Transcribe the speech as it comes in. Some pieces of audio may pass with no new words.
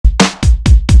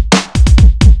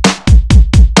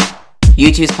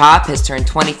U2's Pop has turned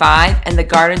 25 and the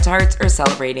Garden Tarts are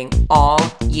celebrating all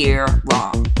year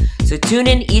long. So tune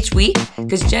in each week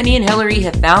because Jenny and Hillary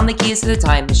have found the keys to the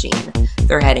time machine.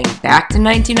 They're heading back to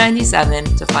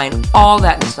 1997 to find all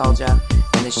that nostalgia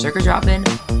and the sugar dropping,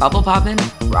 bubble popping,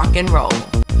 rock and roll.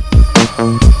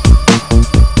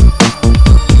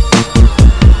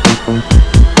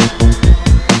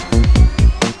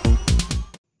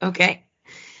 Okay,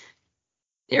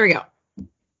 here we go.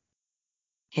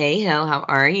 Hey, Hill, how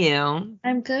are you?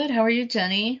 I'm good. How are you,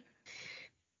 Jenny?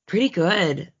 Pretty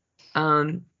good.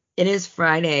 It is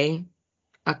Friday,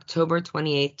 October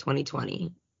 28th,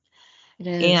 2020. It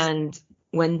is. And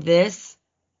when this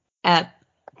app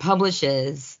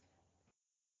publishes,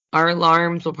 our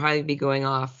alarms will probably be going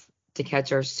off to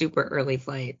catch our super early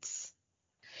flights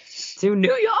to New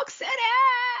York City.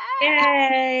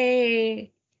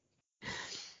 Yay!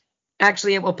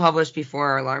 Actually, it will publish before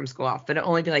our alarms go off, but it'll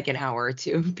only be like an hour or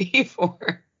two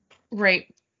before.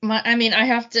 Right. I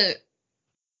have to.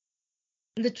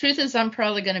 The truth is, I'm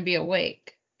probably going to be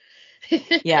awake.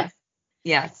 Yes.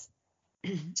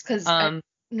 Because I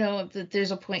know that there's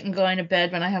a point in going to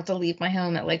bed when I have to leave my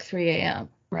home at like 3 a.m.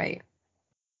 Right.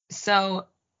 So,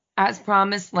 as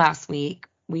promised last week,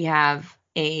 we have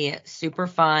a super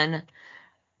fun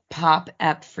pop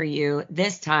ep for you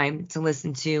this time to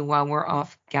listen to while we're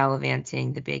off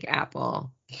gallivanting the Big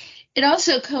Apple. It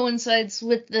also coincides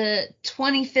with the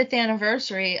 25th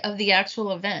anniversary of the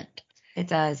actual event. It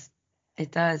does.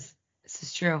 This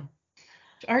is true.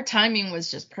 Our timing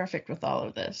was just perfect with all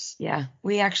of this. Yeah,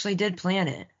 we actually did plan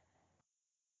it.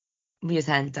 We just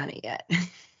hadn't done it yet.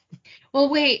 Well,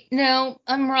 wait, no,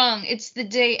 I'm wrong. It's the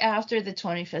day after the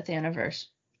 25th anniversary.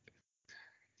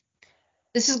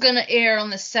 This is going to air on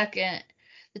the 2nd.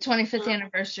 The 25th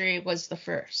anniversary was the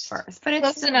first. But it's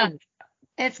close enough.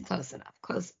 It's close enough.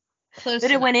 Close.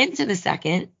 But it went into the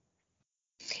 2nd.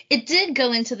 It did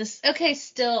go into this. Okay,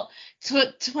 still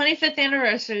 25th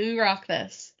anniversary. We rock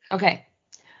this. Okay.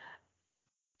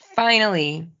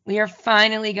 We are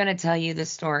finally going to tell you the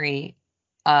story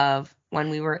of when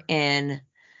we were in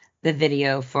the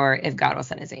video for If God Will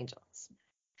Send His Angels.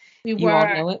 You all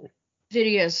know it?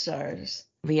 Video stars.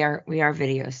 We are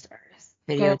video stars.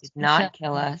 Video did not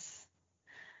kill us.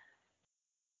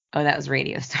 Oh, that was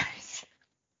radio stars.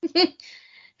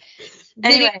 Anyway,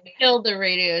 video killed the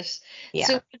radios. Yeah.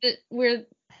 So we're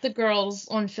the girls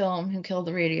on film who killed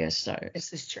the radio stars.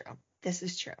 This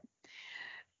is true.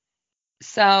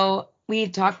 So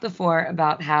we've talked before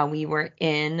about how we were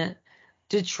in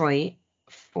Detroit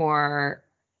for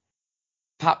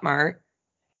Pop Mart.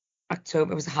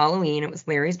 October, it was Halloween. It was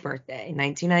Larry's birthday,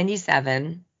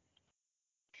 1997.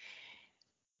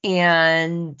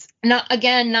 And not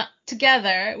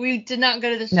together. We did not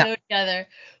go to the show together.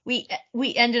 We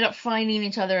ended up finding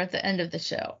each other at the end of the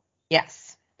show.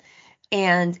 Yes.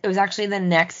 And it was actually the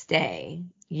next day.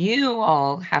 You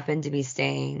all happened to be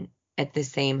staying at the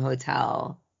same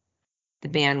hotel the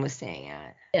band was staying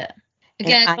at. Yeah.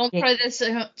 Again,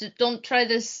 don't try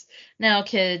this now,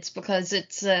 kids, because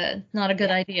it's not a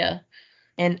good idea.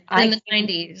 And in the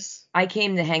 90s. I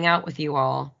came to hang out with you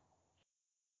all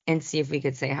and see if we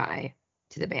could say hi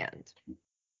to the band.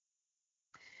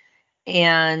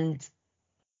 And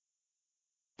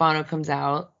Bono comes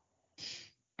out.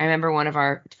 I remember one of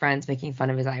our friends making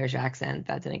fun of his Irish accent.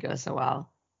 That didn't go so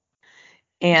well.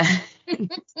 And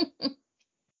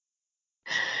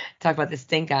talk about this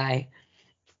stink eye.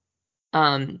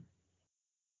 But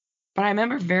I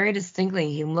remember very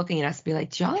distinctly him looking at us and be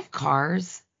like, "Do y'all have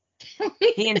cars?"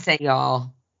 He didn't say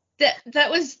y'all. That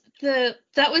was the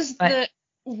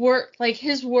word, like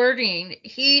his wording.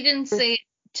 He didn't say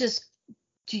just,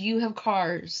 "Do you have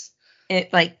cars?"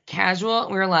 It like casual.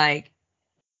 We were like,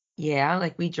 yeah,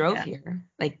 like we drove here.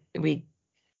 Like we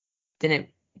didn't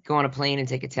go on a plane and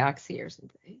take a taxi or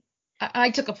something. I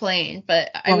took a plane,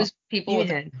 but I was people with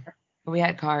did. We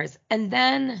had cars. And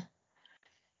then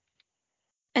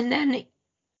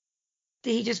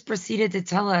he just proceeded to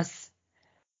tell us,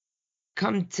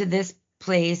 come to this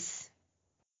place,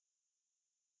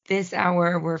 this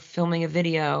hour, we're filming a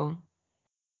video.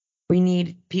 We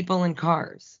need people in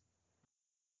cars.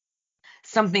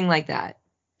 Something like that.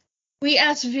 We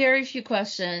asked very few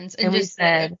questions and just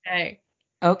said,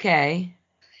 okay.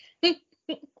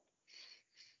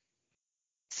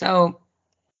 So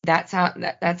that's how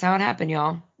it happened,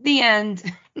 y'all. The end.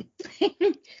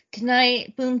 Good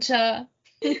night, boom cha.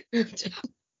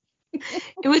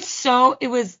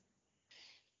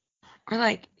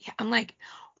 I'm like,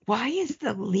 why is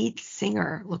the lead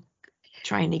singer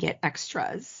trying to get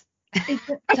extras? It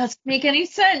doesn't make any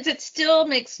sense. It still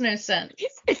makes no sense.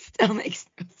 It still makes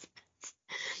no sense.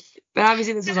 But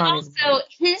obviously this was on his. Also,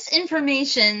 his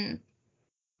information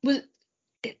was,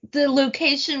 the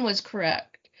location was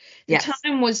correct. The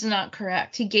time was not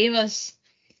correct. He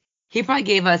probably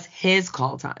gave us his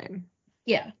call time.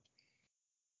 Yeah.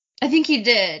 I think he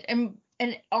did. And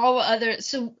all other,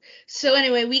 so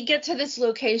anyway, we get to this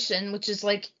location, which is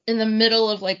like in the middle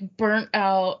of like burnt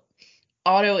out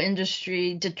auto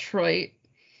industry, Detroit.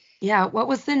 Yeah, what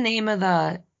was the name of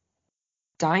the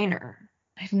diner?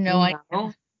 I have no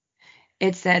idea.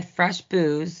 It said fresh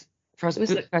booze, fresh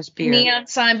beer. Neon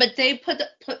sign, but they put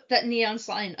that neon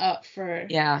sign up for.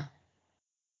 Yeah.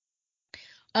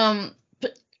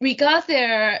 But we got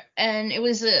there and it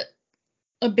was a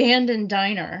abandoned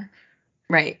diner.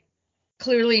 Right.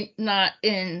 Clearly not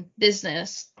in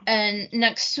business. And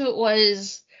next to it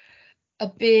was a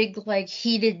big, like,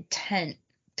 heated tent.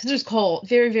 Because it was cold.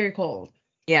 Very, very cold.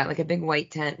 Yeah, like a big white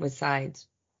tent with sides.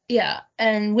 Yeah,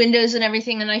 and windows and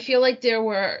everything. And I feel like there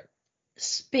were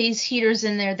space heaters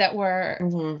in there that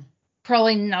were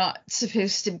probably not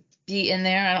supposed to be in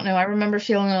there. I don't know. I remember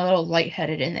feeling a little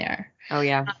lightheaded in there. Oh,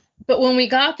 yeah. But when we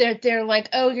got there, they're like,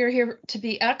 oh, you're here to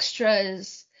be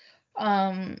extras.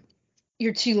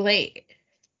 You're too late.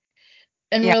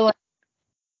 And we're like,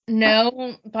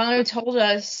 no, Bono told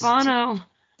us. Bono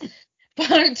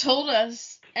told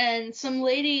us. And some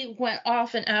lady went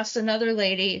off and asked another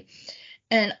lady.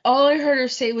 And all I heard her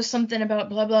say was something about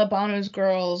blah, blah, Bono's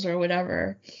girls or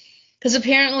whatever. Because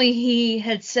apparently he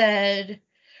had said,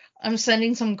 I'm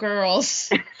sending some girls.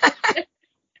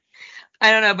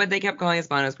 I don't know, but they kept calling us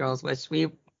Bono's girls, which we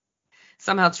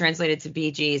somehow translated to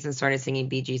Bee Gees and started singing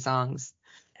Bee Gees songs,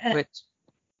 which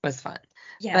was fun.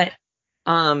 Yeah.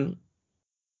 But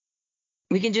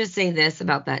we can just say this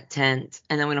about that tent,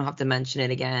 and then we don't have to mention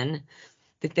it again,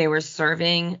 that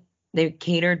they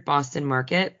catered Boston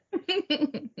Market,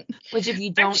 which if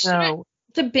you don't know.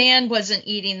 The band wasn't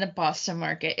eating the Boston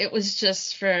Market. It was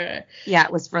just for. Yeah,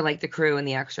 it was for like the crew and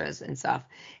the extras and stuff.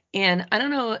 And I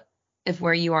don't know if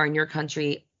where you are in your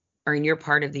country or in your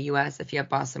part of the U.S. if you have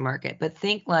Boston Market, but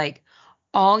think like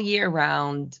all year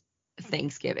round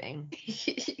Thanksgiving.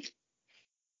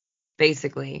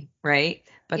 Basically, right?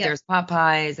 But there's pot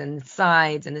pies and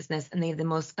sides and this, and they have the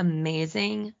most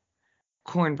amazing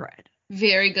cornbread.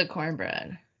 Very good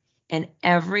cornbread. And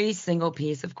every single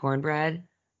piece of cornbread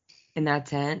in that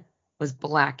tent was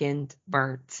blackened,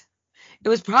 burnt. It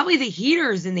was probably the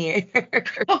heaters in the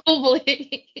air.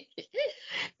 Probably.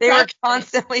 They were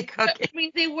constantly cooking. I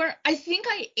mean, they were. I think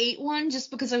I ate one just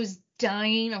because I was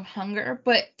dying of hunger,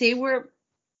 but they were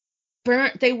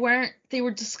burnt. They were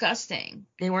disgusting.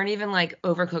 They weren't even like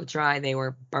overcooked dry. They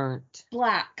were burnt.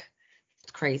 Black.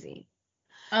 It's crazy.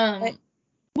 Well,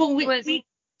 we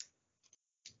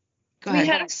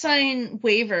had to sign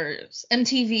waivers,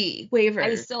 MTV waivers.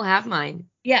 I still have mine.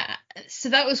 Yeah, so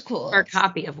that was cool. Or a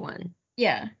copy of one.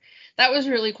 Yeah, that was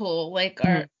really cool. Like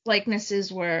our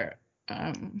likenesses were,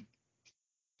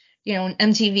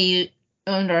 MTV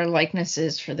owned our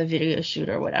likenesses for the video shoot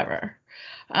or whatever.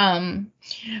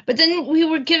 But then we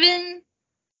were given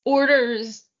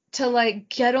orders to like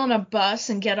get on a bus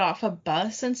and get off a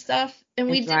bus and stuff, and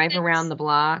we drive around the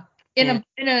block in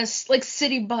a like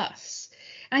city bus.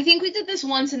 And I think we did this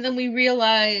once, and then we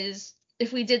realized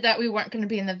if we did that, we weren't going to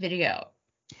be in the video.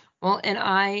 Well,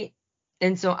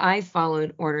 and so I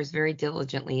followed orders very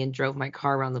diligently and drove my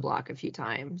car around the block a few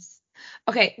times.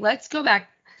 Okay, let's go back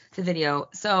to video.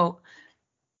 So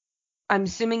I'm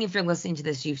assuming if you're listening to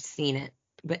this, you've seen it.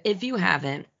 But if you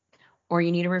haven't, or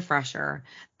you need a refresher,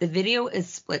 the video is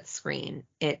split screen.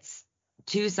 It's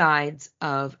two sides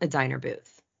of a diner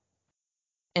booth.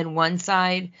 And one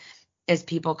side is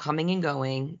people coming and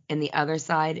going, and the other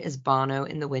side is Bono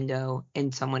in the window,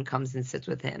 and someone comes and sits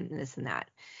with him, and this and that.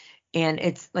 And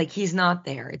it's like he's not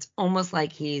there. It's almost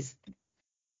like he's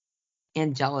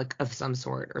angelic of some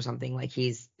sort or something. Like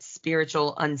he's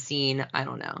spiritual, unseen. I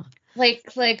don't know. Like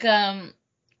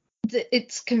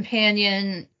its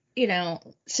companion,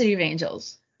 City of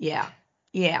Angels. Yeah,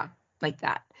 like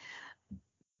that.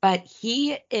 But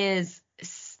he is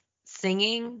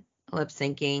singing, lip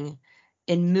syncing,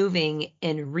 and moving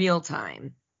in real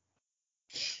time,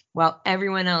 while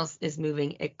everyone else is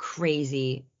moving at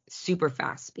crazy, super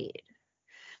fast speed.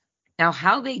 Now,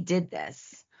 how they did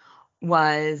this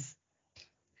was,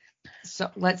 so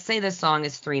let's say the song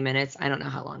is 3 minutes. I don't know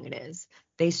how long it is.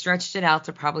 They stretched it out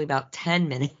to probably about 10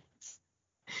 minutes.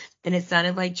 And it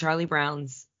sounded like Charlie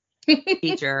Brown's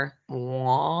teacher.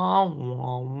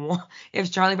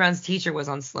 If Charlie Brown's teacher was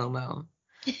on slow-mo.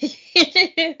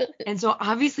 And so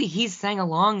obviously he sang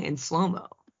along in slow-mo,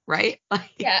 right?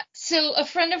 Yeah. So a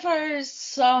friend of ours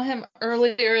saw him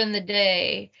earlier in the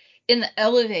day in the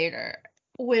elevator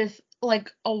with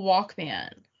like a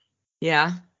Walkman,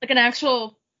 Yeah. like an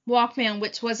actual Walkman,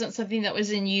 which wasn't something that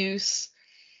was in use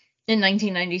in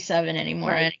 1997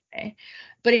 anymore Right. anyway.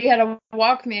 But he had a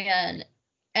Walkman,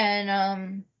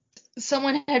 and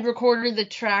someone had recorded the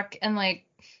track and like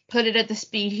put it at the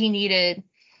speed he needed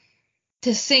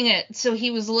to sing it, so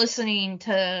he was listening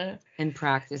to And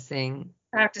practicing.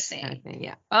 practicing.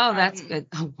 Yeah. Oh, that's Um, good.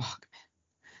 Oh, Walkman.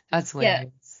 That's yeah,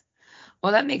 hilarious.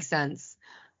 Well, that makes sense.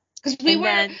 because And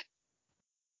then,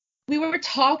 we were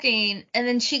talking, and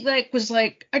then she like was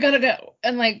like, I gotta go,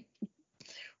 and like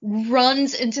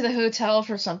runs into the hotel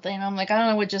for something. I'm like, I don't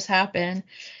know what just happened.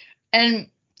 And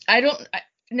I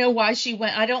know why she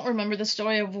went. I don't remember the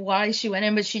story of why she went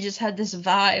in, but she just had this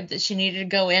vibe that she needed to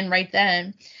go in right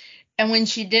then. And when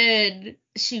she did,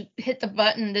 she hit the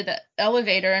button to the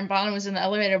elevator, and Bono was in the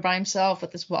elevator by himself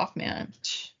with this Walkman.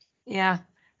 yeah,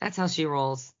 that's how she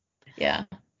rolls. Yeah.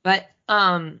 But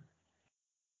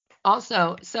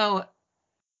also, so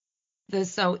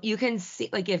you can see,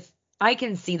 like, if I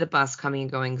can see the bus coming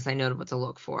and going because I know what to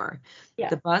look for. Yeah.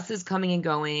 The bus is coming and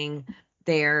going.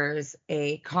 There's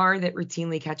a car that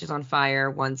routinely catches on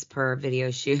fire once per video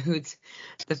shoot.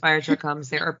 The fire truck comes.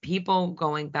 There are people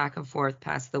going back and forth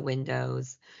past the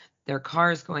windows. There are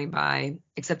cars going by,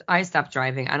 except I stopped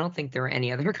driving. I don't think there were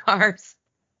any other cars.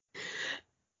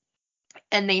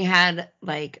 And they had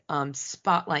like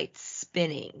spotlights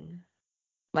spinning,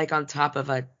 like on top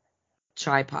of a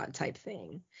tripod type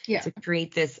thing, Yeah. to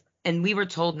create this. And we were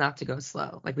told not to go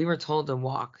slow. Like, we were told to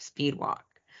walk, speed walk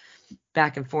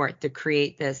back and forth to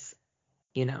create this,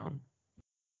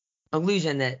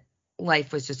 illusion that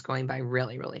life was just going by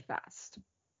really, really fast.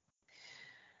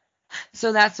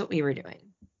 So that's what we were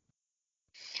doing.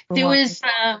 There was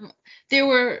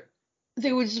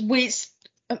there was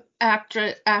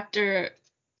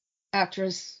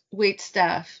actress wait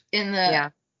staff in the Yeah.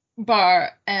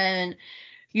 bar, and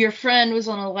your friend was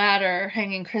on a ladder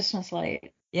hanging Christmas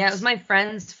light. Yeah, it was my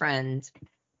friend's friend.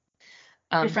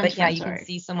 Your friend's But yeah, friend, you can sorry.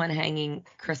 see someone hanging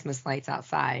Christmas lights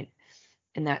outside,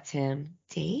 and that's him.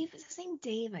 Dave? Is his name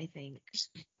Dave, I think?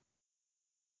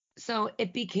 So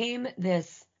it became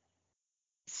this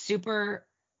super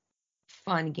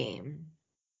fun game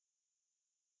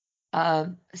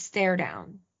of stare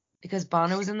down because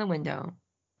Bono was in the window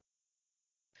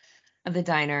of the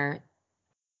diner,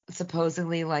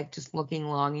 supposedly like just looking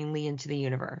longingly into the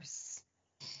universe.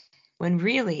 When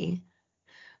really,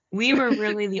 we were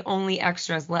really the only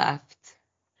extras left,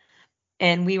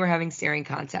 and we were having staring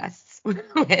contests with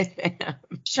him.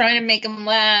 Trying to make him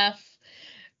laugh,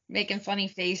 making funny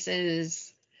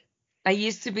faces. I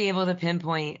used to be able to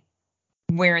pinpoint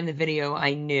where in the video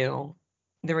I knew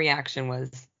the reaction was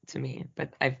to me,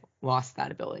 but I've lost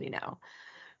that ability now.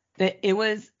 But it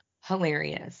was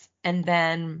hilarious. And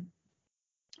then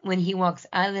when he walks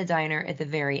out of the diner at the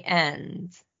very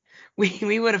end,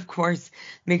 we would, of course,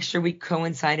 make sure we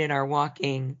coincided our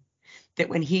walking, that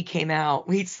when he came out,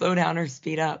 we'd slow down or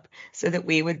speed up so that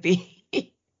we would be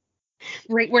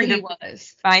Right where he either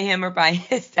was. by him or by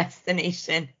his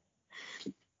destination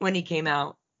when he came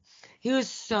out. He was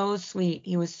so sweet.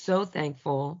 He was so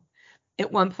thankful.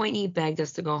 At one point, he begged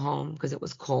us to go home because it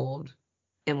was cold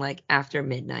and like after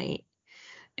midnight.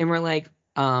 And we're like,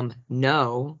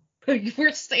 no.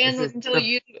 We're staying This is until the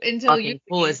you fucking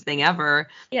coolest thing ever.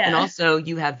 Yeah. And also,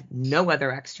 you have no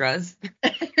other extras.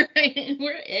 Right,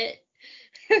 we're it.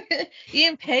 You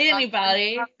didn't pay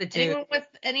anybody.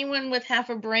 Anyone with half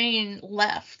a brain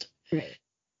left. Right.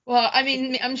 Well, I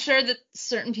mean, I'm sure that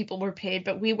certain people were paid,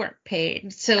 but we weren't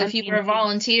paid. So if you were a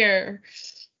volunteer,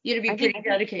 you had to be pretty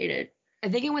dedicated. I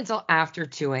think it went till after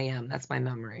 2 a.m. That's my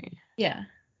memory. Yeah.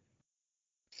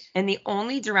 And the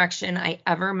only direction I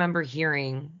ever remember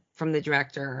hearing from the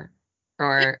director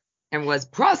was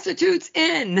prostitutes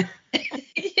in.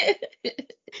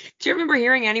 Do you remember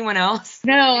hearing anyone else?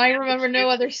 No, I remember no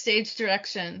other stage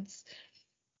directions.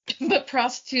 But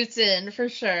prostitutes in for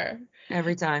sure.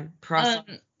 Every time.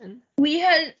 Prostitutes in. We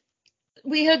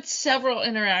had several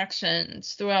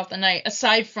interactions throughout the night,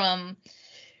 aside from,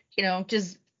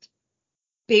 just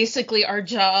basically our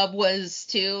job was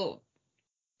to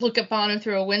look at Bono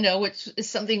through a window, which is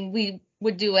something we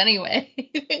would do anyway.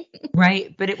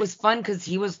 Right, but it was fun because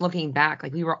he was looking back,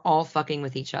 like we were all fucking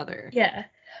with each other. Yeah.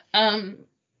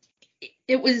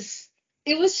 It was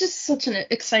just such an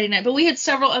exciting night, but we had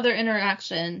several other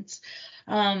interactions.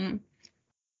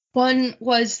 One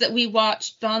was that we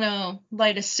watched Bono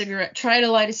try to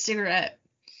light a cigarette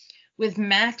with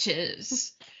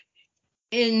matches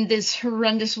in this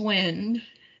horrendous wind.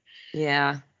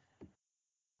 Yeah.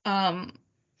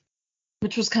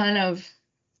 Which was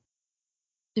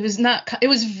it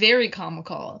was very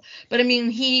comical. But I mean,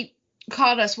 he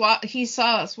caught us. He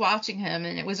saw us watching him,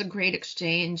 and it was a great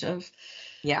exchange of,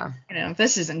 Yeah.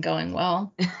 this isn't going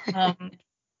well.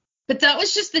 But that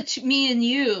was just me and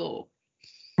you.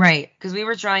 Right, because we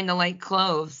were trying to light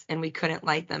cloves and we couldn't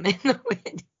light them in the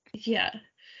wind. Yeah,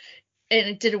 and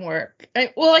it didn't work.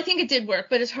 I think it did work,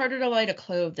 but it's harder to light a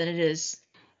clove than it is.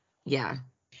 Yeah.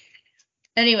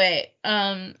 Anyway,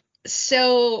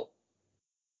 so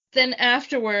then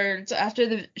afterwards, after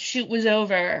the shoot was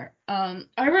over,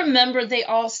 I remember they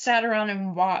all sat around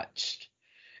and watched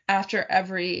after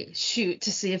every shoot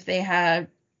to see if they had.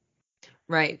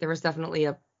 Right. There was definitely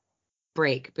a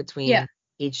break Yeah, between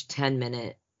each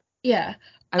 10-minute. yeah.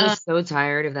 I was so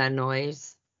tired of that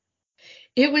noise.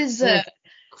 It was It was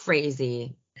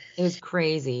crazy. It was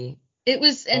crazy. it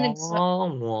was an Wah,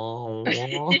 wah,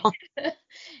 wah.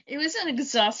 it was an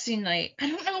exhausting night. I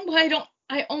don't know why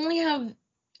I only have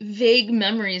vague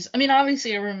memories. I mean,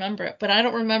 obviously I remember it, but I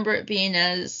don't remember it being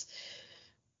as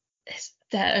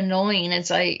that annoying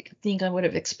as I think I would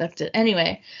have expected.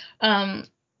 Anyway, at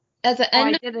the Oh,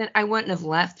 end I wouldn't have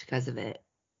left because of it.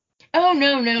 oh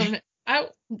no.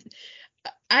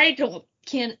 I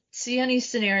can't see any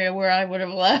scenario where I would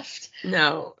have left.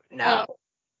 No, Uh, no.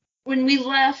 when we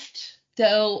left,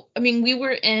 though, I mean, we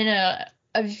were in a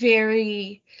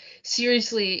very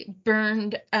seriously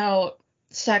burned out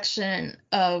section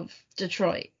of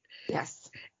Detroit. Yes.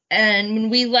 And when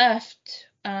we left,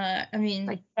 I Like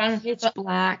mean, pitch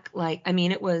black. Like, I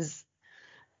mean, it was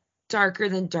darker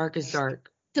than dark is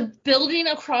dark. the building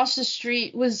across the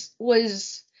street was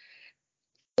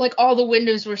like all the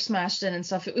windows were smashed in and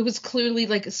stuff. It was clearly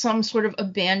like some sort of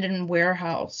abandoned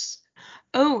warehouse.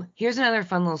 Oh, here's another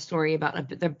fun little story about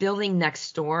the building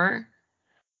next door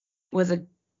was a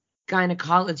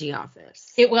gynecology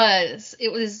office. It was.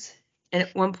 And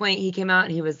at one point he came out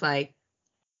and he was like,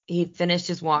 he finished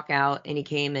his walkout and he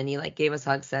came and he like gave us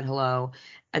hugs, said hello.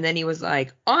 And then he was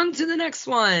like, on to the next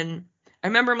one. I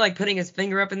remember him like putting his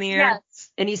finger up in the air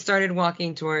and he started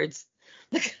walking towards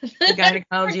the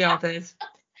gynecology office.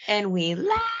 And we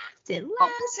laughed and What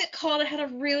laughed. was it called? It had a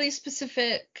really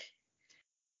specific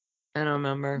I don't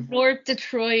remember. North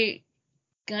Detroit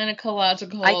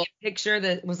gynecological. I can picture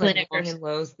that it was like clinic or long and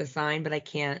low's the sign, but I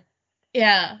can't.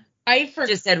 Yeah,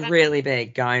 Just said really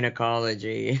big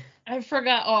gynecology. I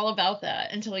forgot all about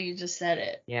that until you just said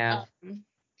it. Yeah.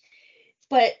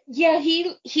 But yeah,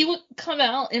 he would come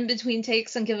out in between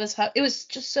takes and give us hug. It was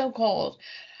just so cold.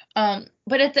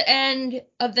 But at the end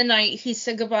of the night, he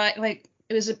said goodbye. Like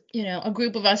it was a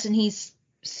group of us, and he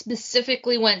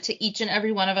specifically went to each and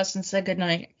every one of us and said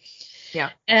goodnight. Yeah.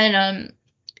 And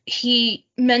he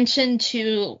mentioned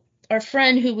to our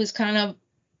friend who was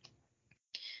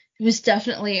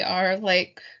definitely our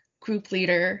like group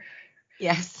leader.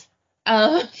 Yes.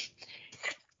 And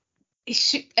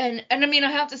I mean,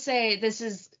 I have to say, this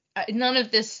is none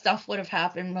of this stuff would have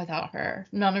happened without her.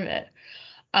 None of it.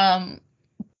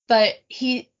 But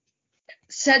he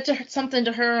said something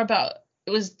to her about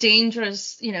it was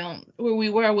dangerous, where we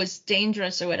were was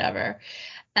dangerous or whatever.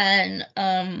 And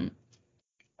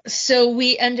so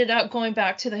we ended up going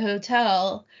back to the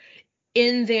hotel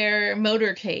in their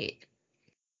motorcade.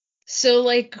 So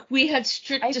like we had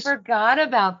strict. I forgot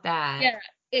about that. Yeah.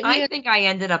 I think I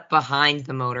ended up behind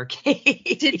the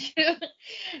motorcade. Did you?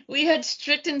 We had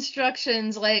strict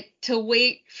instructions like to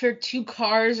wait for 2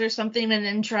 cars or something and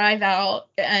then drive out,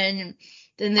 and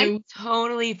then I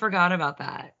totally forgot about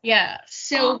that. Yeah.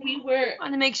 So we were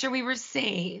to make sure we were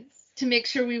safe. To make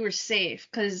sure we were safe,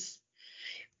 because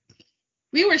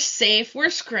we were safe. We're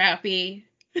scrappy.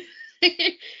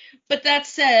 But that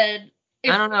said,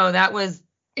 I don't know. That was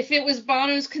if it was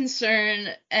Bono's concern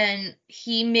and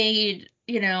he made,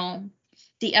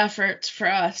 the efforts for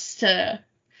us to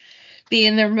be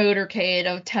in their motorcade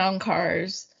of town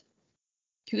cars,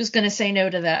 who's going to say no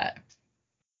to that?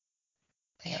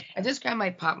 I just grabbed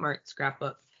my Pop Mart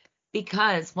scrapbook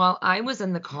because while I was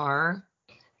in the car,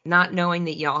 not knowing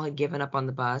that y'all had given up on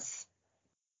the bus,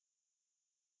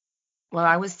 while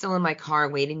I was still in my car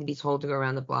waiting to be told to go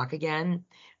around the block again,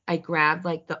 I grabbed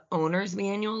like the owner's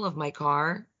manual of my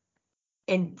car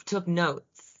and took notes.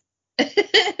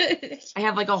 I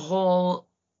have like a whole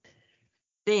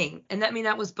thing. And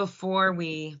that was before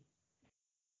I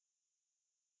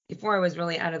was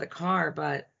really out of the car,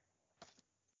 but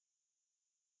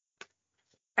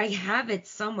I have it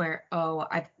somewhere. Oh,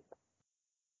 I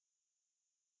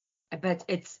bet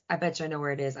you I know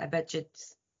where it is. I bet you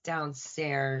it's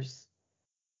downstairs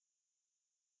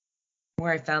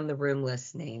where I found the room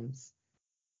list names.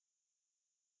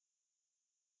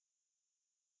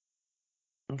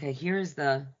 Okay, here's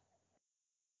a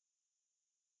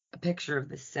picture of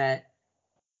the set.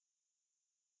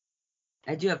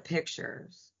 I do have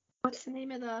pictures. What's the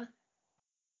name of the?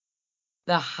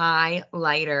 The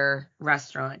Highlighter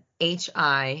Restaurant.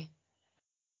 H-I.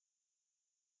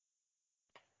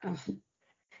 Oh,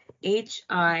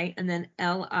 H-I and then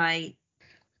L-I-T-E-R.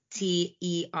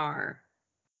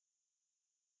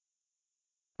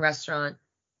 Restaurant.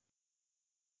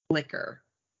 Liquor.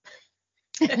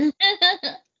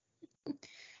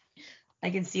 I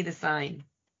can see the sign.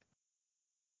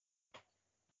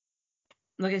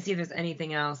 Look and see if there's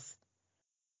anything else.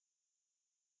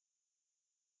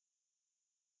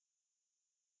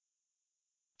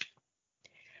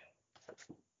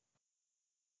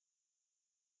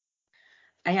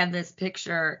 I have this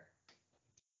picture.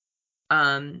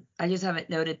 I just have it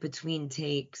noted between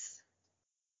takes.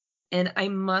 And I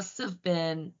must have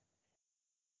been,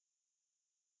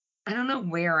 I don't know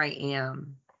where I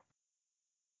am,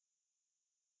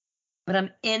 but I'm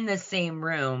in the same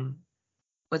room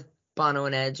with Bono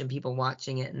and Edge and people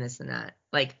watching it and this and that.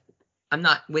 Like, I'm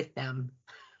not with them.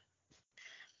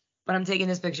 But I'm taking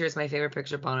this picture. It's my favorite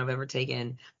picture Bono I've ever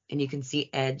taken. And you can see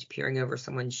Edge peering over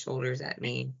someone's shoulders at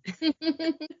me.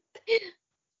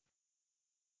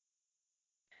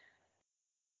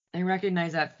 I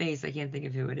recognize that face. I can't think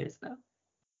of who it is, though.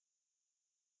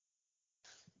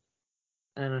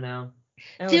 I don't know.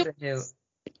 That was a hoot.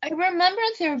 I remember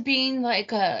there being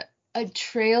like a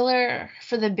trailer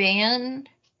for the band,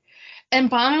 and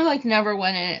Bono like never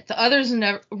went in it. The others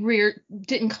never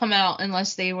didn't come out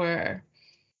unless they were.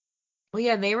 Well,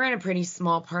 yeah, they were in a pretty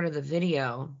small part of the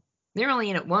video. They were only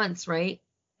in it once, right?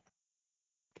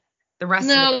 The rest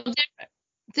of No, it.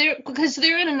 they're because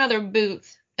they're in another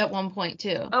booth at one point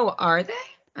too. Oh, are they?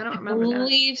 I don't remember that.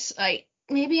 Believe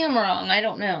maybe I'm wrong. I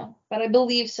don't know, but I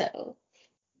believe so.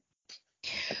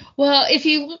 Well, if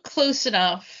you look close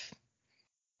enough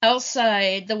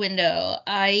outside the window,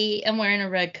 I am wearing a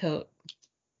red coat.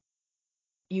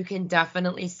 You can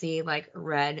definitely see like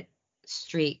red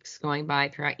streaks going by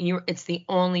throughout. It's the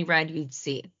only red you'd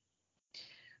see.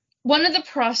 One of the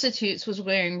prostitutes was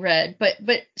wearing red, but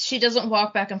she doesn't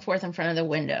walk back and forth in front of the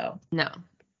window. No.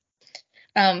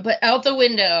 But out the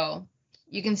window,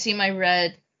 you can see my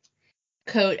red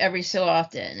coat every so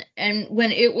often. And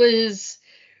when it was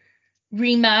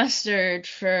remastered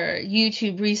for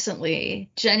YouTube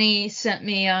recently, Jenny sent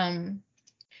me a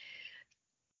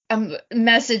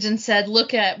message and said,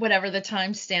 "Look at whatever the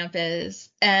timestamp is."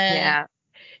 And yeah.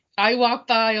 I walk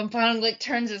by and Bono like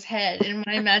turns his head in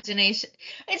my imagination.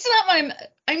 It's not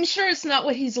I'm sure it's not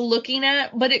what he's looking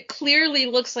at, but it clearly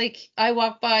looks like I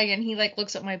walk by and he like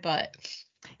looks at my butt.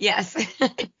 Yes.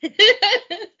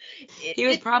 He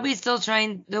was probably still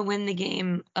trying to win the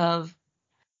game of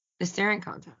the staring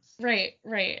contest.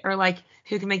 Right. Or like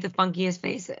who can make the funkiest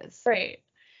faces. Right.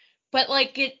 But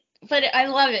I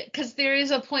love it because there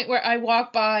is a point where I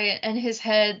walk by and his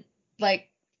head like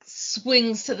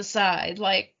swings to the side.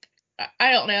 Like,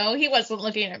 I don't know. He wasn't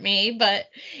looking at me, but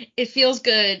it feels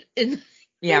good.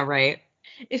 Yeah, right.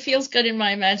 It feels good in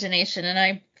my imagination, and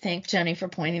I thank Jenny for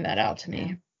pointing that out to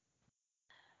me.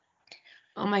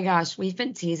 Oh my gosh, we've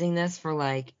been teasing this for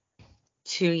like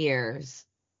 2 years.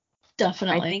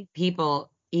 Definitely. I think people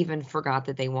even forgot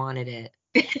that they wanted it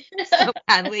so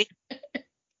badly.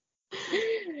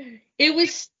 It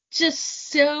was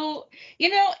just so, the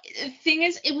thing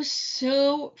is, it was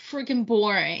so freaking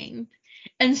boring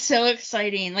and so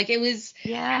exciting. Like, it was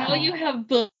how you have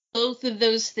both of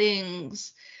those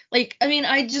things. Like, I mean,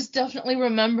 I just definitely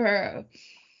remember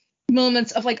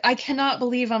moments of like, I cannot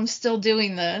believe I'm still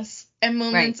doing this, and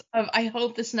moments of I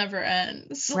hope this never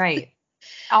ends. Right.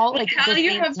 All like how do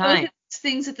you have both of these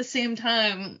things at the same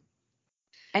time?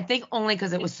 I think only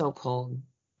because it was so cold.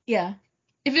 Yeah.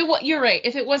 You're right.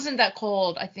 If it wasn't that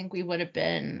cold, I think we would have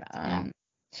been. And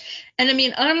I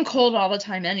mean, I'm cold all the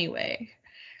time anyway.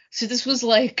 So this was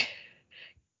like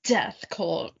death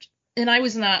cold. And I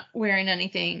was not wearing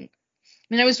anything. I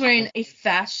mean, I was wearing a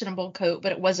fashionable coat,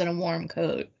 but it wasn't a warm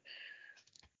coat.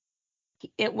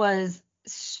 It was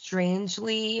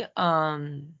strangely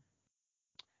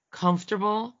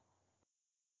comfortable.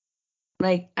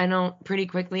 Like, pretty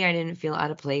quickly I didn't feel out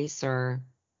of place or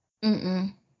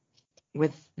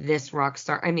with this rock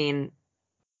star. I mean,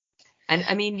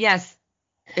 yes,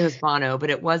 it was Bono, but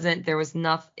it wasn't, there was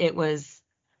nothing, it was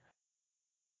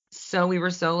we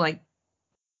were so like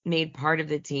made part of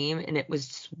the team, and it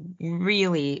was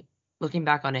really, looking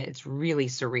back on it, it's really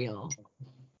surreal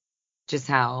just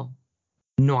how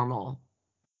normal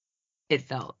it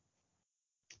felt.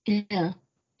 Yeah.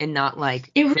 And not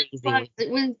like it crazy. Really it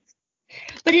was,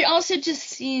 but it also just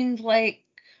seemed like,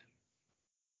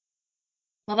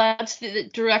 well, that's the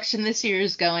direction this year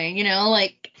is going,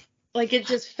 like it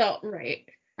just felt right.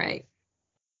 Right.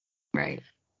 Right.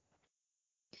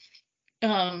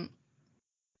 God,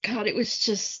 it was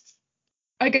just,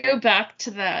 I go back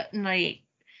to that night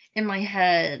in my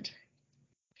head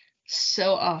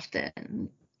so often.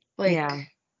 Like, Yeah.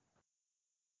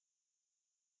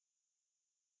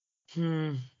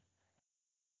 Hmm.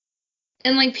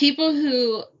 and like people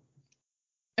who,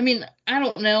 I mean, I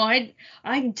don't know. I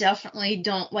definitely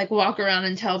don't like walk around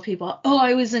and tell people, "Oh,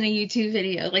 I was in a YouTube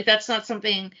video." Like that's not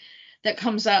something that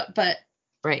comes up, but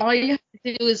Right. all you have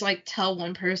to do is like tell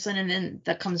one person and then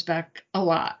that comes back a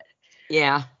lot.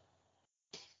 Yeah.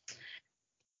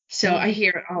 So Mm, I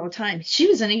hear it all the time. She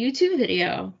was in a YouTube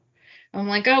video. I'm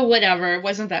like, "Oh, whatever. It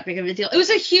wasn't that big of a deal." It was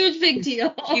a huge big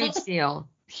deal. huge deal.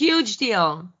 Huge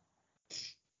deal.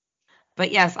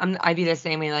 But yes, I'd be the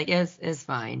same way. Like, it's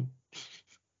fine.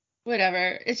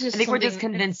 Whatever. It's I just think we're just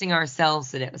something convincing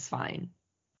ourselves that it was fine.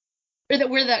 or that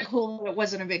we're that cool that it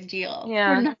wasn't a big deal. We're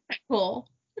Yeah. not that cool.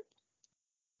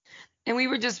 And we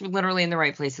were just literally in the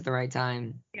right place at the right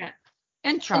time. Yeah.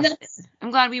 And And trusted.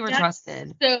 I'm glad we were that's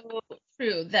trusted. so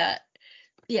true that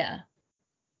yeah.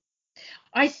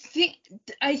 I think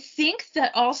I think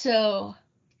that also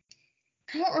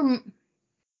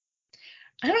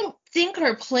I don't think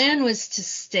our plan was to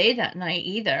stay that night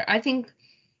either. I think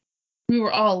we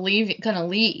were all gonna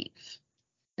leave.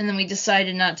 And then we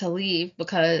decided not to leave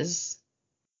because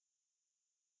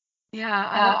Yeah,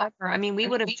 I don't remember. I mean, we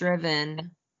would have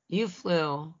driven. You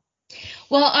flew.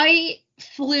 well, I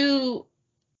flew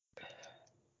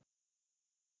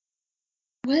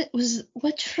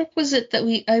what trip was it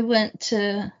that I went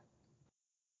to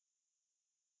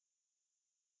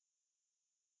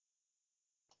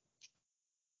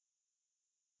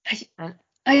Uh,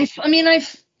 I mean,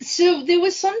 so there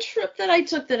was some trip that I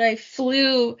took that I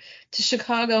flew to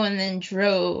Chicago and then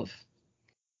drove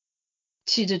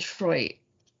to Detroit.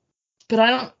 But I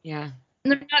don't, yeah,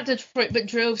 no, not Detroit, but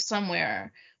drove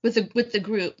somewhere with the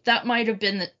group. That might have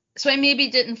been so I maybe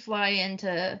didn't fly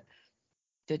into,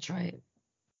 Detroit.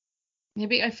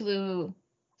 maybe I flew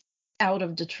out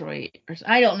of Detroit or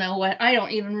I don't know what, I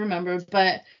don't even remember,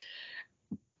 but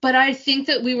I think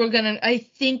that I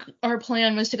think our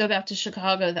plan was to go back to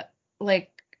Chicago that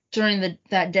like during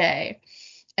that day.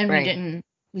 And we Right. didn't.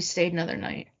 We stayed another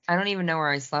night. I don't even know where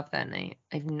I slept that night.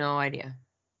 I have no idea.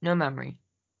 No memory.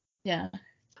 Yeah.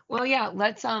 Well, yeah,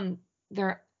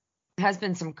 there has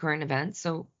been some current events.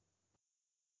 So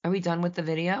are we done with the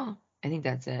video? I think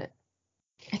that's it.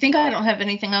 I think I don't have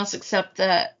anything else except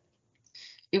that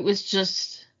it was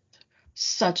just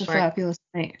such a Burnt, fabulous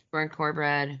night. burnt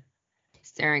cornbread,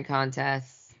 staring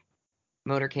contests,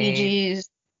 motorcade, BG's.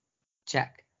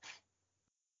 check.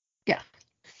 Yeah.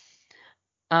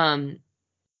 Um,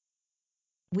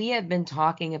 we have been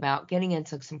talking about getting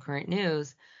into some current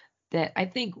news that I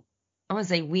think I want to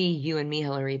say we, you and me,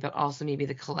 Hillary, but also maybe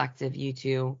the collective you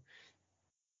two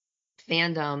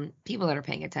fandom, people that are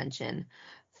paying attention,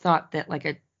 thought that like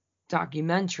a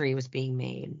documentary was being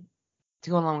made to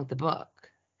go along with the book.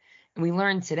 And we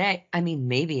learned today, I mean,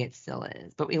 maybe it still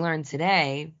is, but we learned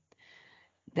today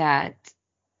that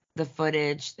the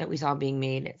footage that we saw being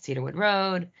made at Cedarwood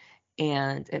Road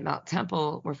and at Mount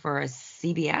Temple were for a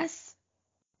CBS.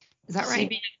 Is that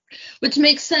right? Which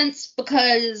makes sense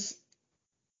because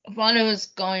Bono is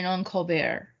going on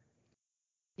Colbert.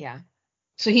 Yeah.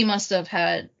 So he must have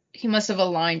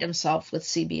aligned himself with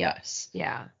CBS.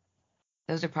 Yeah.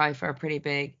 Those are probably for a pretty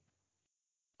big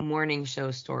morning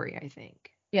show story, I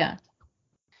think. Yeah.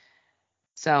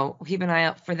 So keep an eye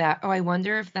out for that. Oh, I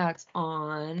wonder if that's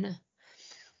on.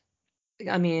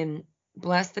 I mean,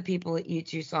 bless the people at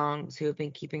U2 Songs who have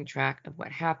been keeping track of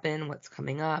what happened, what's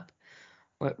coming up,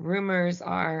 what rumors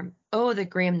are. Oh, the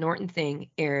Graham Norton thing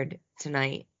aired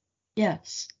tonight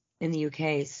Yes. in the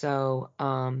UK. So,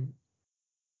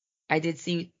 I did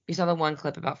see, you saw the one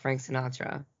clip about Frank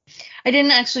Sinatra. I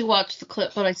didn't actually watch the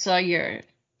clip, but I saw your.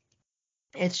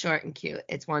 It's short and cute.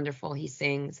 It's wonderful. He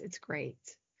sings. It's great.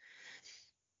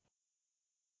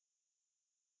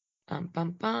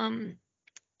 Bum bum.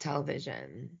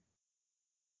 Television.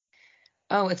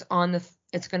 Oh, it's going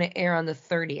to air on the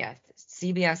 30th.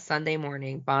 CBS Sunday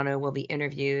morning. Bono will be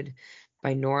interviewed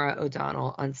by Nora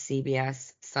O'Donnell on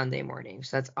CBS Sunday morning.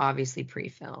 So that's obviously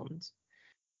pre-filmed.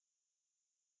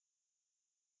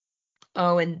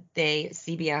 Oh, and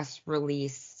CBS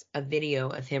released a video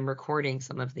of him recording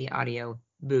some of the audio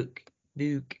book.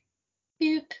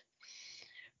 Cute.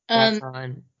 That's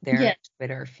on their Yeah.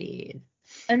 Twitter feed.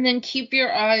 And then keep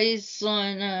your eyes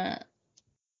on I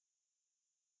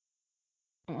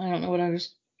don't know what I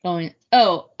was going.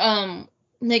 Oh,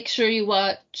 make sure you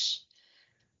watch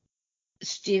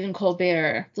Stephen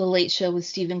Colbert, The Late Show with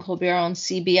Stephen Colbert on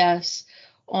CBS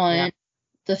on Yeah.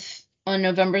 on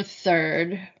November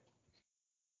 3rd.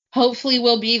 Hopefully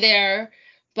we'll be there,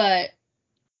 but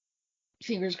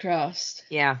fingers crossed.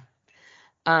 Yeah.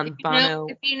 Bono, Bono.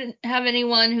 if you have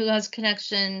anyone who has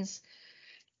connections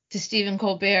to Stephen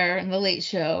Colbert and The Late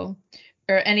Show,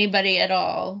 or anybody at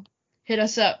all, hit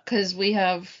us up, because we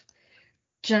have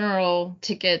general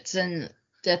tickets, and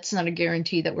that's not a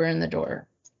guarantee that we're in the door.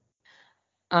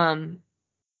 Bono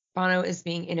is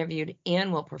being interviewed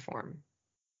and will perform.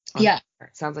 Yeah.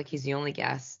 It sounds like he's the only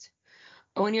guest.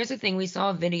 Oh, and here's the thing. We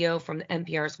saw a video from the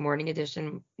NPR's Morning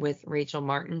Edition with Rachel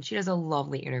Martin. She does a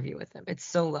lovely interview with him. It's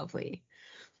so lovely.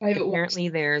 Apparently,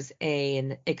 there's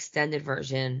an extended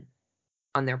version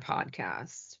on their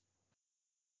podcast.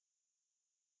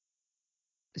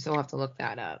 So we'll have to look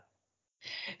that up.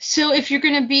 So if you're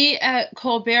going to be at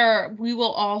Colbert, we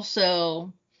will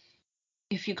also,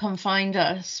 if you come find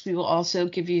us, we will also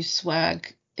give you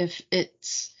swag if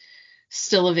it's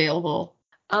still available.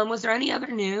 Was there any other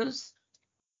news?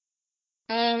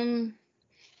 I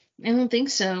don't think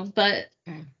so, but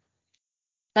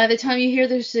by the time you hear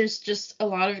this, there's just a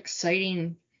lot of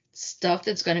exciting stuff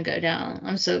that's going to go down.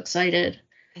 I'm so excited.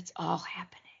 It's all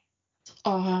happening. It's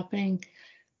all happening.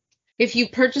 If you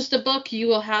purchased a book, you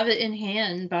will have it in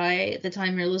hand by the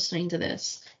time you're listening to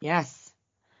this. Yes.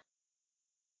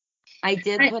 I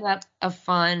did put up a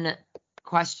fun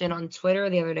question on Twitter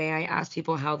the other day. I asked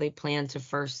people how they plan to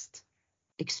first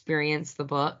experience the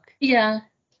book. Yeah.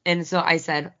 And so I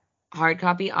said hard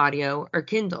copy, audio, or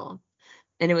Kindle.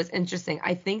 And it was interesting.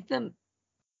 I think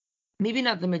maybe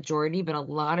not the majority, but a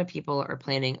lot of people are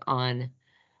planning on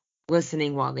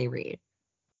listening while they read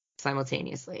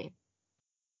simultaneously.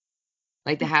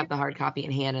 Like to have the hard copy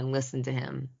in hand and listen to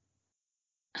him.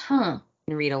 Huh.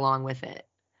 And read along with it.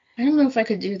 I don't know if I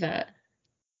could do that.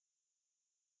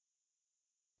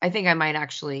 I think I might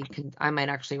actually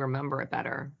remember it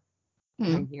better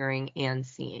from hearing and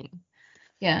seeing.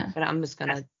 Yeah. But I'm just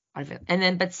gonna,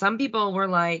 but some people were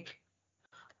like,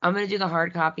 I'm gonna do the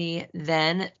hard copy,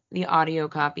 then the audio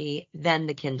copy, then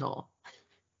the Kindle.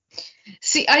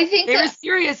 See, I think they were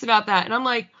serious about that, and I'm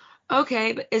like,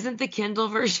 okay, but isn't the Kindle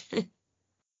version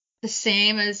the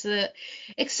same as the?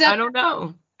 Except I don't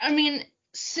know.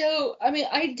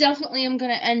 I definitely am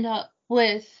gonna end up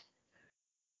with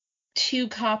two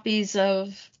hard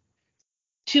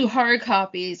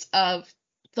copies of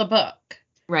the book.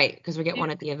 Right, because we get one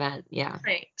at the event. Yeah.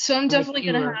 Right. So I'm definitely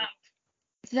going to have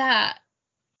that.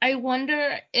 I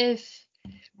wonder if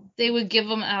they would give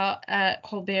them out at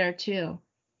Colbert too.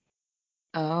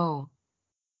 Oh,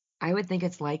 I would think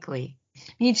it's likely.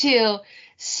 Me too.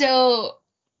 So,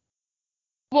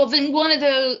 well, then one of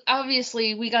those,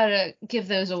 obviously, we got to give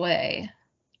those away.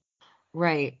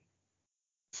 Right.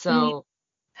 So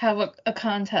have a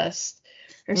contest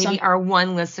or maybe something. Our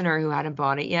one listener who hadn't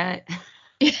bought it yet.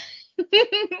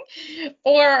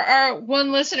 Or our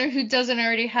one listener who doesn't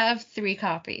already have 3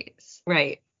 copies.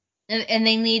 Right. And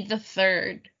they need the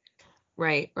third.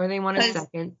 Right. Or they want a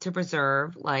second to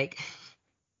preserve, like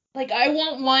I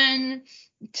want one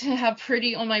to have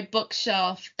pretty on my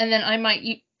bookshelf, and then I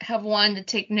might have one to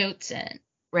take notes in.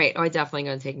 Right. Oh, I definitely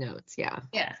going to take notes. Yeah.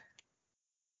 Yeah.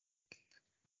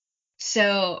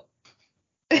 So.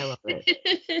 I love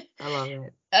it. I love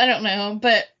it. I don't know,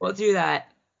 but. We'll do that.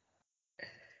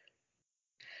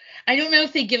 I don't know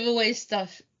if they give away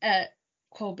stuff at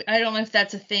Colbert. I don't know if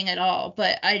that's a thing at all,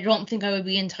 but I don't think I would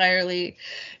be entirely.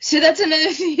 So that's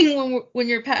another thing when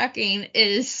you're packing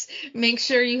is make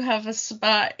sure you have a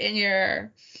spot in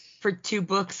your. For 2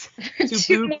 books.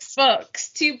 Two books.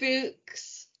 2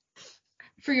 books.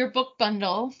 For your book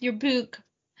bundle. Your book.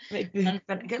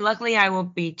 But luckily, I will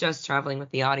be just traveling with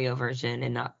the audio version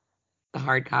and not the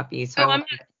hard copy. So I'm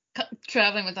not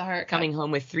traveling with the hard copy. Coming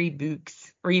home with 3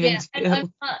 books or even 2. And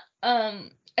I'm not,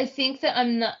 I think that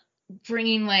I'm not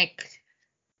bringing I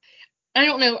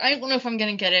don't know if I'm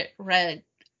gonna get it read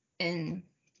in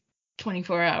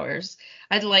 24 hours.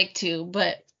 I'd like to,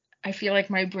 but I feel like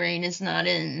my brain is not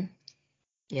in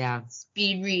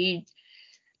speed read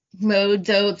mode,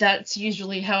 though that's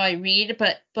usually how I read,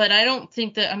 but I don't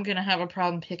think that I'm gonna have a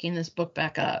problem picking this book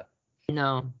back up.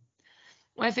 No.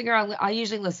 Well, I figure I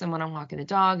usually listen when I'm walking the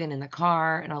dog and in the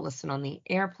car, and I'll listen on the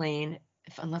airplane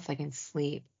unless I can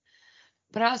sleep.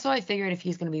 But also I figured if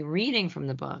he's going to be reading from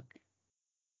the book,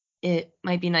 it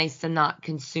might be nice to not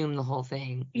consume the whole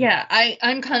thing. Yeah,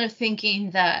 I'm kind of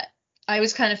thinking that. I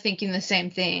was kind of thinking the same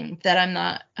thing, that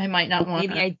I might not want to.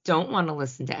 Maybe I don't want to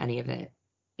listen to any of it.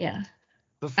 Yeah.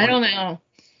 I don't know.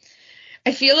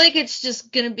 I feel like it's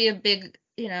just going to be a big,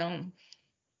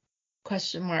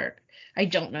 question mark. I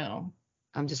don't know.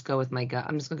 I'm just go with my gut.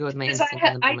 I'm just going to go with my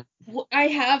instinct. I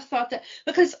have thought that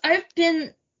because I've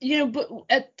been, but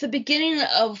at the beginning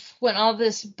of when all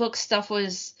this book stuff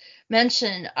was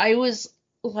mentioned, I was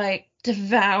like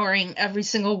devouring every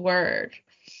single word.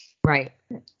 Right.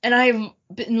 And I've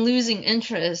been losing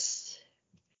interest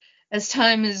as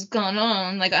time has gone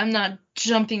on. Like, I'm not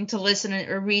jumping to listen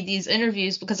or read these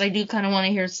interviews because I do kind of want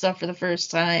to hear stuff for the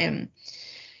first time,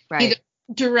 either Right.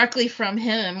 directly from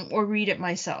him or read it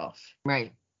myself.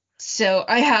 Right. So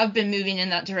I have been moving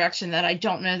in that direction that I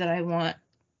don't know that I want.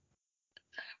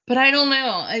 But I don't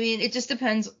know. I mean, it just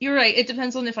depends. You're right. It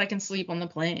depends on if I can sleep on the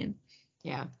plane.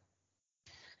 Yeah.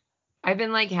 I've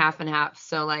been like half and half.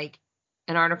 So like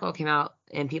an article came out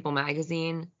in People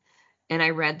magazine and I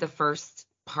read the first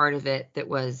part of it that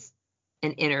was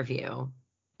an interview.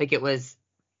 Like it was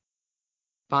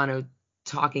Bono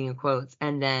talking in quotes,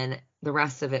 and then the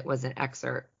rest of it was an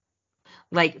excerpt.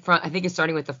 Like from I think it's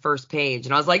starting with the first page,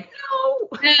 and I was like, no.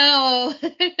 No.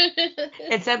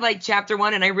 It said like chapter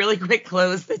 1, and I really quick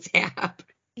closed the tab.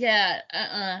 Yeah.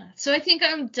 So I think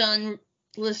I'm done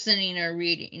listening or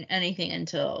reading anything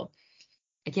until.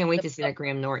 I can't wait to see that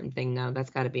Graham Norton thing though.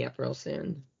 That's got to be up real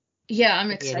soon. Yeah, I'm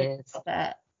Maybe excited it is. about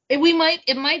that.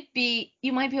 It might be,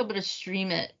 you might be able to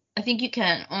stream it. I think you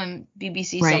can on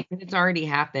BBC. Right. It's already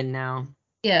happened now.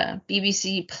 Yeah,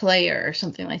 BBC Player or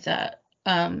something like that.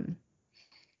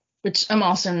 Which I'm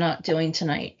also not doing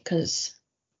tonight because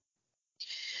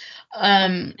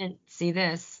And see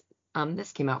this.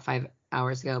 This came out 5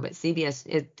 hours ago, but CBS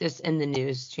it just in the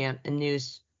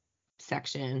news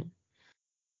section.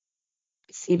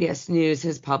 CBS News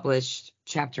has published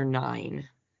chapter 9.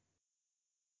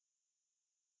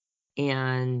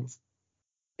 And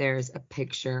there's a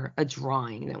picture, a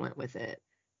drawing that went with it.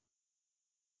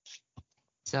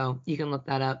 So you can look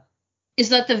that up. is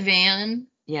that the van?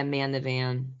 Yeah, Man the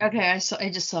Van. Okay, I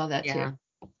just saw that Yeah.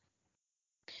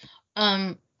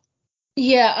 too.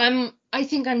 Yeah, I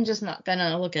think I'm just not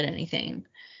gonna look at anything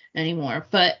anymore.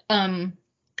 But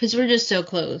because we're just so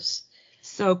close.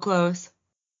 So close.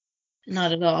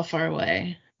 Not at all far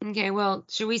away. Okay, well,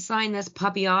 should we sign this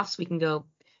puppy off so we can go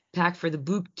pack for the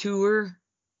book tour?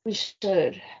 We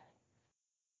should.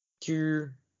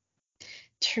 Tour.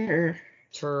 Tour.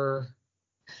 Tour.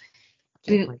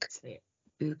 Book.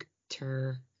 Book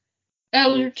tour.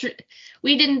 Oh,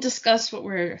 we didn't discuss what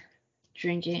we're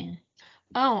drinking.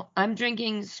 Oh, I'm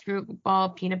drinking Screwball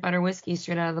peanut butter whiskey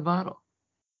straight out of the bottle.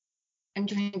 I'm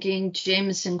drinking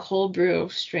Jameson cold brew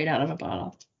straight out of a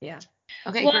bottle. Yeah.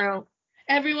 Okay, well, girl.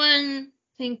 Everyone,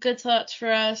 think good thoughts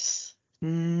for us.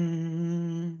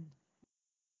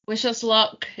 Wish us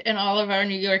luck in all of our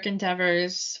New York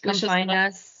endeavors. Come find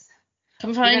us.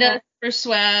 Come find us for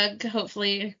swag,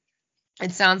 hopefully.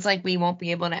 It sounds like we won't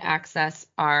be able to access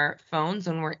our phones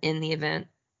when we're in the event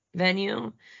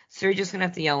venue. So you're just going to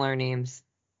have to yell our names.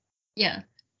 Yeah.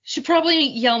 Should probably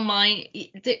yell mine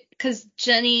because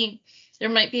Jenny, there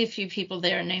might be a few people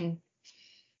there named.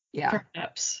 Yeah.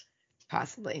 Perhaps.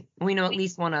 Possibly. We know at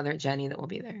least one other Jenny that will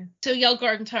be there. So yell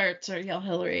Garden Tarts or yell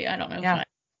Hillary. I don't know. Yeah.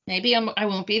 Maybe I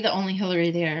won't be the only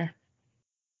Hillary there.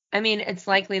 I mean, it's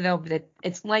likely though that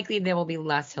there will be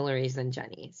less Hillarys than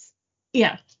Jennys.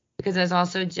 Yeah. Because there's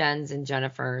also Jens and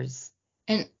Jennifers.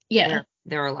 And yeah.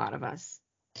 There are a lot of us.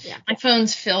 Yeah. My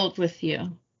phone's filled with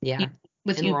you. Yeah.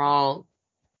 We're all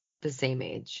the same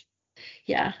age.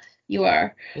 Yeah, you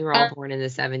are. We were all born in the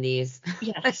 70s.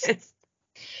 Yes.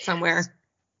 Somewhere.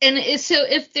 And so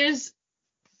if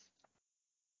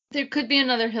there could be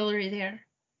another Hillary there.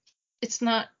 It's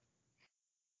not.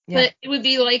 Yeah. But it would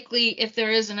be likely if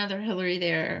there is another Hillary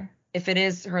there. If it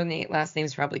is, her last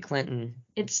name's probably Clinton.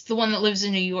 It's the one that lives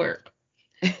in New York.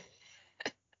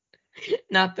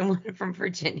 Not the one from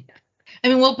Virginia. I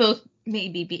mean, we'll both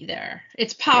maybe be there.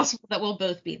 It's possible that we'll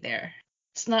both be there.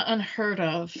 It's not unheard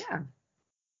of. Yeah. I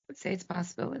would say it's a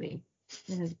possibility.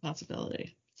 It is a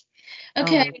possibility.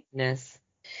 Okay. Oh my goodness.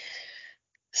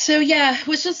 So yeah,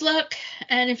 wish us luck.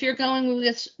 And if you're going,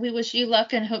 we wish you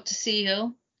luck and hope to see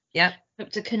you. Yep. Hope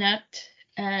to connect.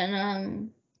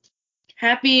 And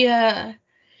happy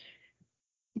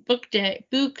book day.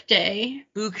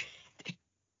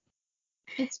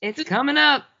 It's coming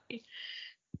up.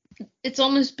 It's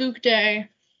almost book day.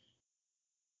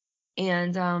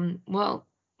 And we'll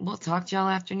talk to y'all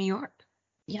after New York.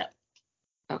 Yep.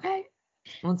 Okay.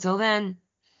 Well, until then.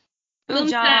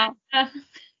 Good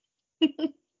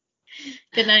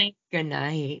night. Good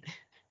night.